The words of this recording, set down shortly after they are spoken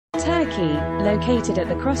Turkey, located at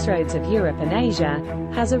the crossroads of Europe and Asia,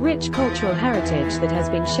 has a rich cultural heritage that has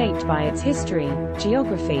been shaped by its history,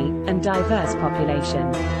 geography, and diverse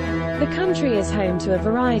population. The country is home to a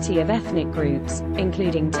variety of ethnic groups,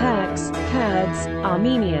 including Turks, Kurds,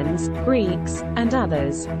 Armenians, Greeks, and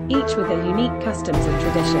others, each with their unique customs and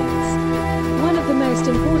traditions. One of the most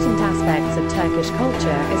important aspects of Turkish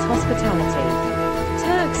culture is hospitality.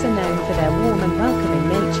 Turks are known for their warm and welcoming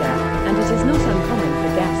nature, and it is not uncommon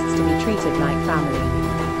for guests to be treated like family.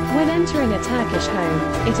 When entering a Turkish home,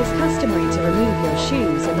 it is customary to remove your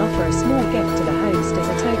shoes and offer a small gift to the host as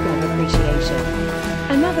a token of appreciation.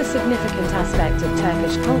 Another significant aspect of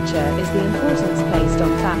Turkish culture is the importance placed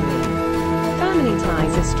on family. Family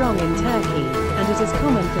ties are strong in Turkey, and it is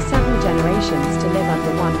common for several generations to live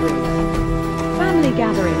under one roof. Family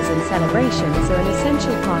gatherings and celebrations are an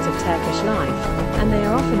essential part of Turkish life, and they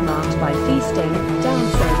are often marked by feasting,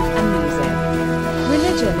 dancing, and music.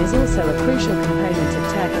 Religion is also a crucial component of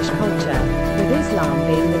Turkish culture, with Islam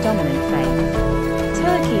being the dominant faith.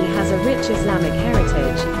 Turkey has a rich Islamic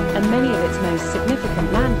heritage, and many of its most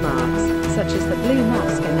significant landmarks, such as the Blue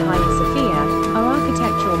Mosque and Hagia Sophia, are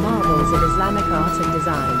architectural marvels of Islamic art and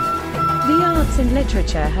design. The arts and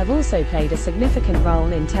literature have also played a significant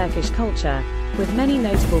role in Turkish culture, with many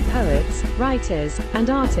notable poets, writers, and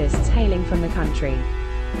artists hailing from the country.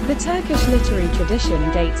 The Turkish literary tradition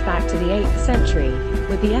dates back to the 8th century,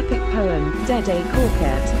 with the epic poem, Dede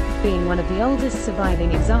Korkut, being one of the oldest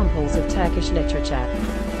surviving examples of Turkish literature.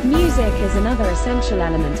 Music is another essential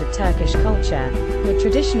element of Turkish culture, with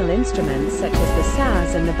traditional instruments such as the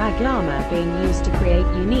saz and the baglama being used to create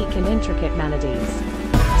unique and intricate melodies.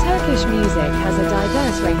 Turkish music has a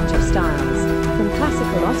diverse range of styles, from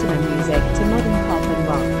classical Ottoman music to modern pop and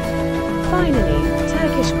rock. Finally,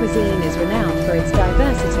 Turkish cuisine is renowned for its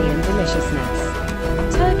diversity and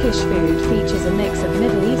deliciousness. Turkish food features a mix of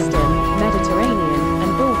Middle Eastern, Mediterranean,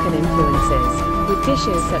 and Balkan influences, with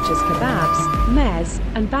dishes such as kebabs, mez,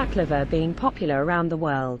 and baklava being popular around the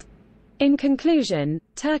world. In conclusion,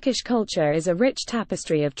 Turkish culture is a rich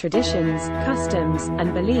tapestry of traditions, customs,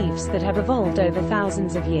 and beliefs that have evolved over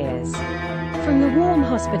thousands of years. From the warm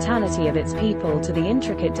hospitality of its people to the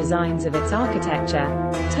intricate designs of its architecture,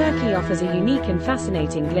 Turkey offers a unique and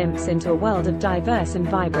fascinating glimpse into a world of diverse and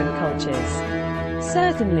vibrant cultures.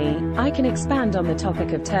 Certainly, I can expand on the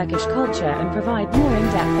topic of Turkish culture and provide more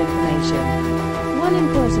in-depth information. One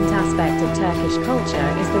important aspect of Turkish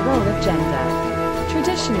culture is the role of gender.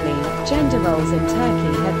 Traditionally, gender roles in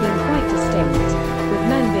Turkey have been quite distinct, with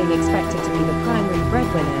men being expected to be the primary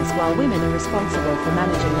breadwinners while women are responsible for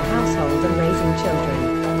managing the household and raising children.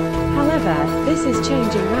 However, this is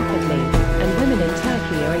changing rapidly, and women in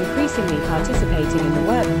Turkey are increasingly participating in the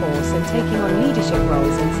workforce and taking on leadership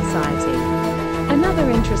roles in society. Another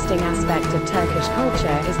interesting aspect of Turkish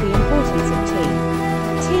culture is the importance of tea.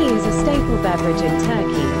 Tea is a staple beverage in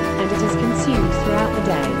Turkey, and it is consumed throughout the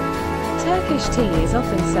day. Turkish tea is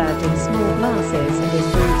often served in small glasses and is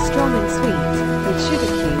brewed strong and sweet, with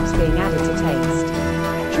sugar cubes being added to taste.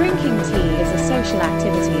 Drinking tea is a social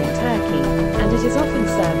activity in Turkey, and it is often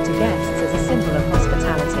served to guests as a symbol of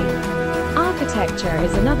hospitality. Architecture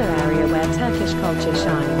is another area where Turkish culture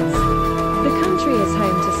shines. The country is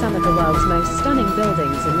home to some of the world's most stunning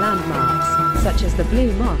buildings and landmarks, such as the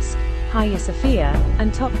Blue Mosque, Hagia Sophia,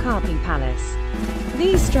 and Topkapi Palace.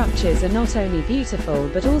 These structures are not only beautiful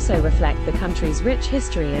but also reflect the country's rich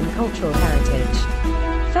history and cultural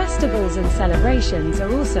heritage. Festivals and celebrations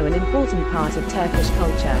are also an important part of Turkish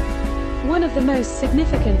culture. One of the most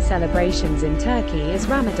significant celebrations in Turkey is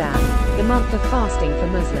Ramadan, the month of fasting for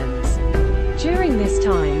Muslims. During this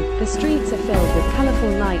time, the streets are filled with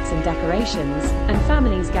colorful lights and decorations, and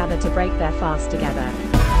families gather to break their fast together.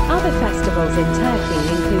 Other festivals in Turkey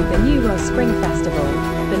include the New Year Spring Festival,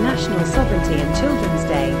 the National Sovereignty and Children's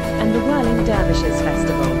Day, and the Whirling Dervishes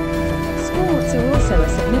Festival. Sports are also a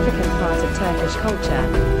significant part of Turkish culture,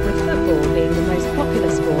 with football being the most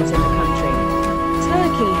popular sport in the country.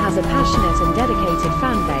 Turkey has a passionate and dedicated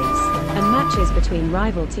fan base, and matches between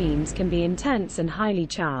rival teams can be intense and highly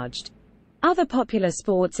charged. Other popular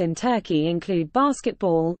sports in Turkey include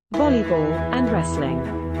basketball, volleyball, and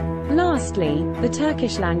wrestling. Lastly, the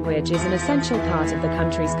Turkish language is an essential part of the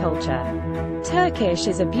country's culture. Turkish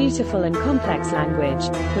is a beautiful and complex language,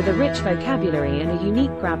 with a rich vocabulary and a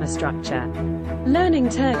unique grammar structure. Learning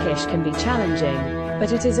Turkish can be challenging,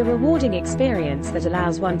 but it is a rewarding experience that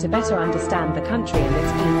allows one to better understand the country and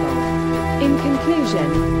its people. In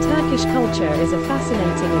conclusion, Turkish culture is a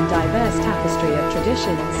fascinating and diverse tapestry of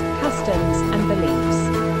traditions, customs, and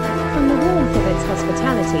beliefs. From the warmth of its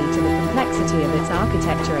hospitality to the complexity of its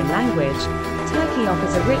architecture and language, Turkey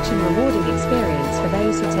offers a rich and rewarding experience for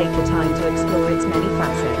those who take the time to explore its many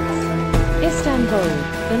facets. Istanbul,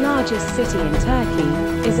 the largest city in Turkey,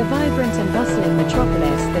 is a vibrant and bustling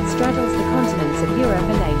metropolis that straddles the continents of Europe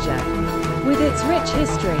and Asia. With its rich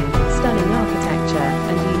history, stunning architecture,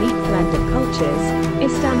 and unique blend of cultures,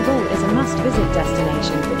 Istanbul is a must-visit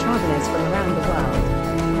destination for travelers from around the world.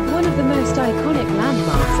 One of the most iconic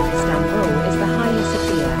landmarks of Istanbul is the Hagia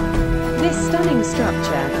Sophia. This stunning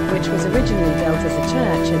structure, which was originally built as a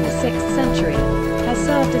church in the 6th century, has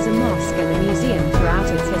served as a mosque and a museum throughout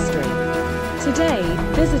its history. Today,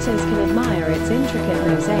 visitors can admire its intricate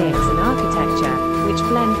mosaics and architecture, which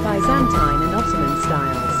blend Byzantine and Ottoman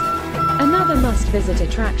styles. Another must-visit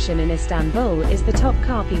attraction in Istanbul is the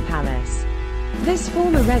Topkapi Palace. This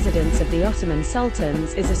former residence of the Ottoman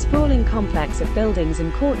sultans is a sprawling complex of buildings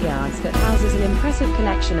and courtyards that houses an impressive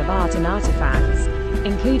collection of art and artifacts,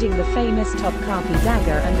 including the famous Topkapi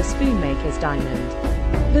dagger and the spoonmaker's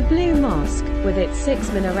diamond. The Blue Mosque, with its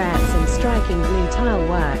 6 minarets and striking blue tile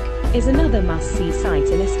work, is another must-see site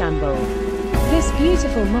in Istanbul. This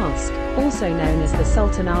beautiful mosque, also known as the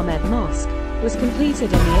Sultan Ahmed Mosque, was completed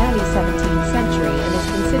in the early 17th century and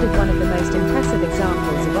is considered one of the most impressive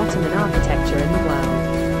examples of Ottoman architecture in the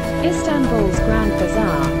world. Istanbul's Grand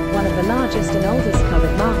Bazaar, one of the largest and oldest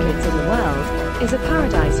covered markets in the world, is a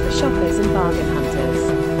paradise for shoppers and bargain hunters.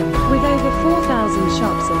 With over 4,000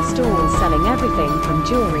 shops and stalls selling everything from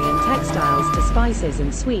jewelry and textiles to spices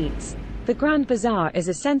and sweets, the Grand Bazaar is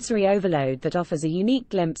a sensory overload that offers a unique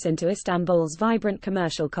glimpse into Istanbul's vibrant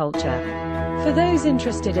commercial culture. For those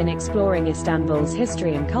interested in exploring Istanbul's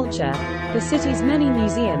history and culture, the city's many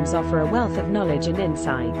museums offer a wealth of knowledge and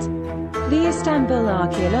insight. The Istanbul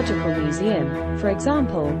Archaeological Museum, for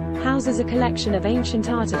example, houses a collection of ancient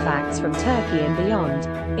artifacts from Turkey and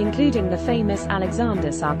beyond, including the famous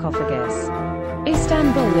Alexander sarcophagus.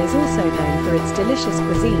 Istanbul is also known for its delicious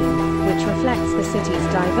cuisine, which reflects the city's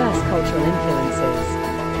diverse cultural influences.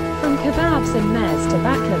 From kebabs and mez to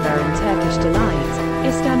baklava and Turkish delight,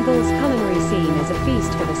 Istanbul's culinary scene is a feast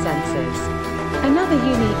for the senses. Another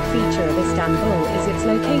unique feature of Istanbul is its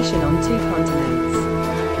location on 2 continents.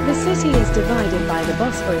 The city is divided by the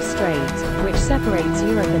Bosphorus Strait, which separates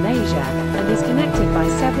Europe and Asia, and is connected by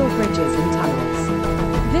several bridges and tunnels.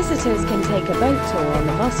 Visitors can take a boat tour on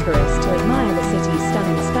the Bosphorus to admire the city's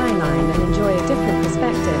stunning skyline and enjoy a different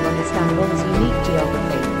perspective on Istanbul's unique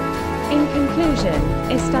geography. In conclusion,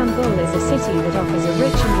 Istanbul is a city that offers a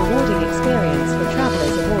rich and rewarding experience for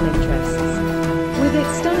travelers of all interests. With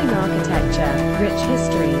its stunning architecture, rich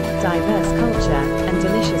history, diverse culture, and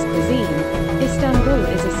delicious cuisine, Istanbul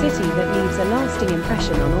is a city that leaves a lasting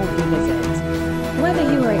impression on all who visit.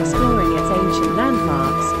 Whether you are exploring its ancient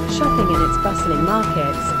landmarks, shopping in its bustling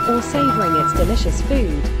markets, or savoring its delicious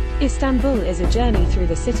food, Istanbul is a journey through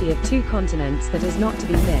the city of 2 continents that is not to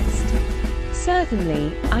be missed.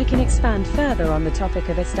 Certainly, I can expand further on the topic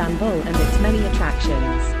of Istanbul and its many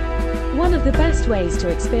attractions. One of the best ways to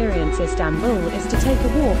experience Istanbul is to take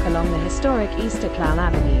a walk along the historic Istiklal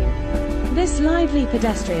Avenue. This lively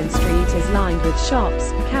pedestrian street is lined with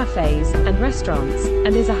shops, cafes, and restaurants,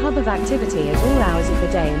 and is a hub of activity at all hours of the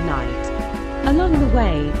day and night. Along the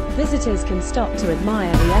way, visitors can stop to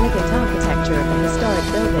admire the elegant architecture of the historic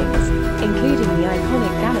buildings, including the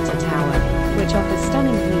iconic Galata Tower, which offers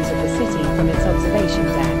stunning views of the city from its observation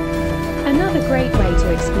deck. Another great way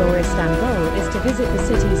to explore Istanbul is to visit the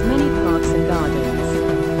city's many parks and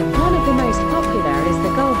gardens. One of the most popular is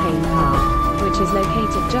the Gulhane Park, which is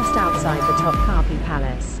located just outside the Topkapi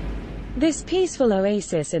Palace. This peaceful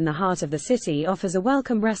oasis in the heart of the city offers a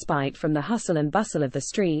welcome respite from the hustle and bustle of the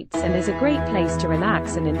streets and is a great place to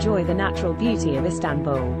relax and enjoy the natural beauty of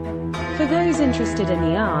Istanbul. For those interested in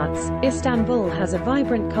the arts, Istanbul has a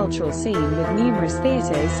vibrant cultural scene with numerous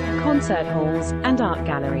theaters, concert halls, and art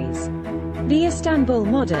galleries. The Istanbul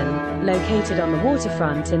Modern, located on the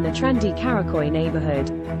waterfront in the trendy Karaköy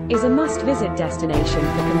neighborhood, is a must-visit destination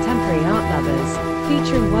for contemporary art lovers,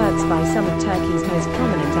 featuring works by some of Turkey's most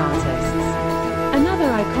prominent artists.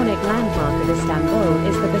 Another iconic landmark of Istanbul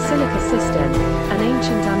is the Basilica System, an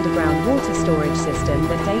ancient underground water storage system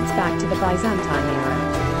that dates back to the Byzantine era.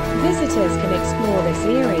 Visitors can explore this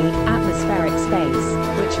eerie, atmospheric space,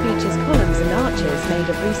 which features columns and arches made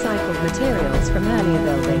of recycled materials from earlier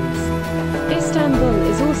buildings. Istanbul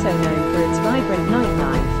is also known for its vibrant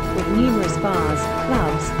nightlife, with numerous bars,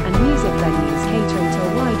 clubs, and music venues catering to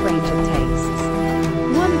a wide range of tastes.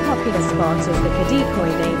 One popular spot is the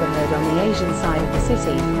Kadıköy neighborhood on the Asian side of the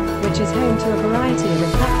city, which is home to a variety of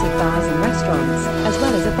eclectic bars and restaurants, as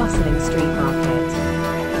well as a bustling street market.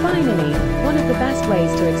 Finally, one of the best ways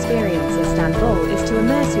to experience Istanbul is to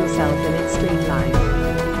immerse yourself in its street life.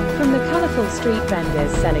 From the colorful street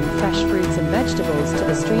vendors selling fresh fruits and vegetables to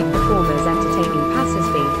the street performers entertaining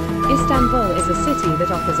passers-by, Istanbul is a city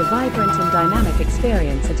that offers a vibrant and dynamic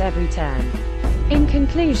experience at every turn. In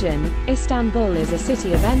conclusion, Istanbul is a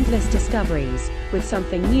city of endless discoveries, with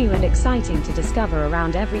something new and exciting to discover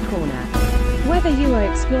around every corner. Whether you are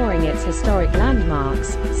exploring its historic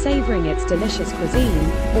landmarks, savoring its delicious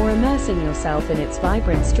cuisine, or immersing yourself in its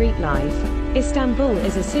vibrant street life, Istanbul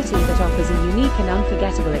is a city that offers a unique and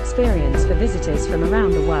unforgettable experience for visitors from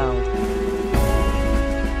around the world.